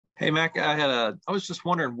Hey Mac, I was just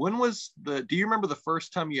wondering, do you remember the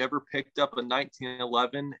first time you ever picked up a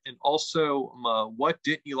 1911? And also, what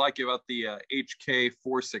didn't you like about the HK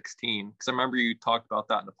 416? Because I remember you talked about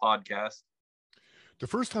that in the podcast. The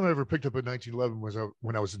first time I ever picked up a 1911 was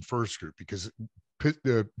when I was in first group because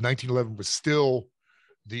the 1911 was still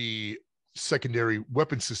the secondary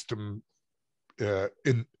weapon system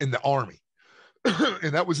in the army,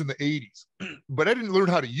 and that was in the 80s. But I didn't learn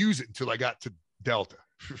how to use it until I got to Delta.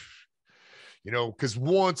 Because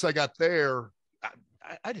once I got there,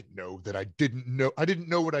 I didn't know that I didn't know. I didn't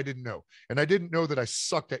know what I didn't know, and I didn't know that I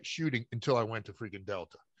sucked at shooting until I went to freaking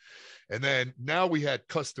Delta. And then now we had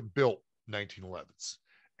custom built 1911s.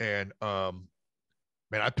 And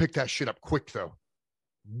man, I picked that shit up quick though.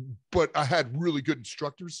 But I had really good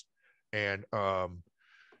instructors. And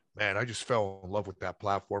man, I just fell in love with that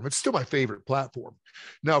platform. It's still my favorite platform.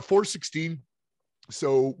 Now, 416.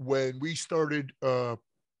 So when we started,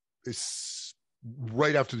 it's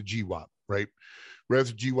right after the GWAT, right? Right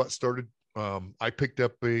after GWAT started, I picked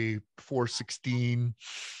up a 416,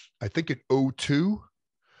 I think in '02.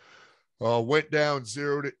 Went down,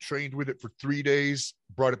 zeroed it, trained with it for 3 days,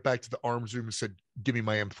 brought it back to the arms room and said, give me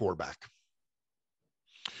my M4 back.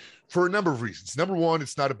 For a number of reasons. Number one,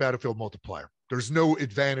 it's not a battlefield multiplier. There's no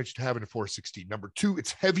advantage to having a 416. Number two,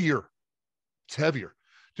 it's heavier. It's heavier.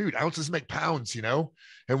 Dude, ounces make pounds,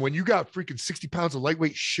 And when you got freaking 60 pounds of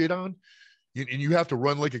lightweight shit on, and you have to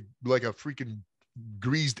run like a freaking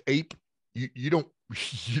greased ape, you don't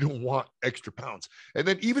you don't want extra pounds. And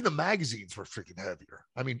then even the magazines were freaking heavier.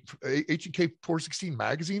 I mean, H&K 416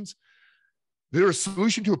 magazines, they're a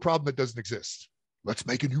solution to a problem that doesn't exist. Let's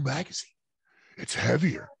make a new magazine. It's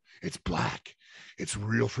heavier. It's black. It's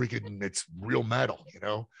real metal,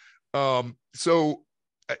 So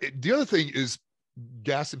the other thing is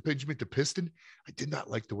gas impingement to piston. I did not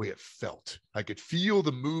like the way it felt. I could feel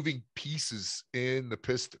the moving pieces in the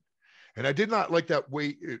piston. And I did not like that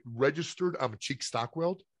way it registered on a cheek stock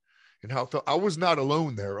weld and how it felt. I was not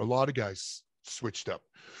alone there. A lot of guys switched up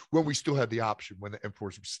when we still had the option, when the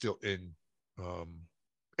M4s were still in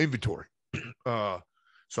inventory. So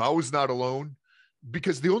I was not alone,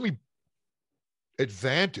 because the only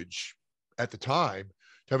advantage at the time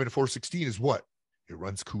to having a 416 is what? It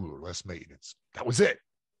runs cooler, less maintenance. That was it.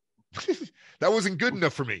 That wasn't good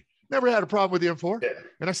enough for me. Never had a problem with the M4,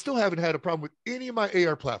 and I still haven't had a problem with any of my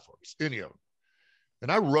AR platforms, any of them. And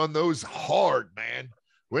I run those hard, man.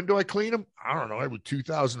 When do I clean them? I don't know, every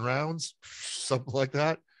 2,000 rounds, something like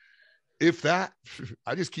that. If that,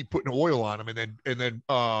 I just keep putting oil on them and then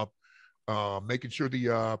making sure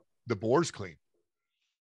the bore's clean.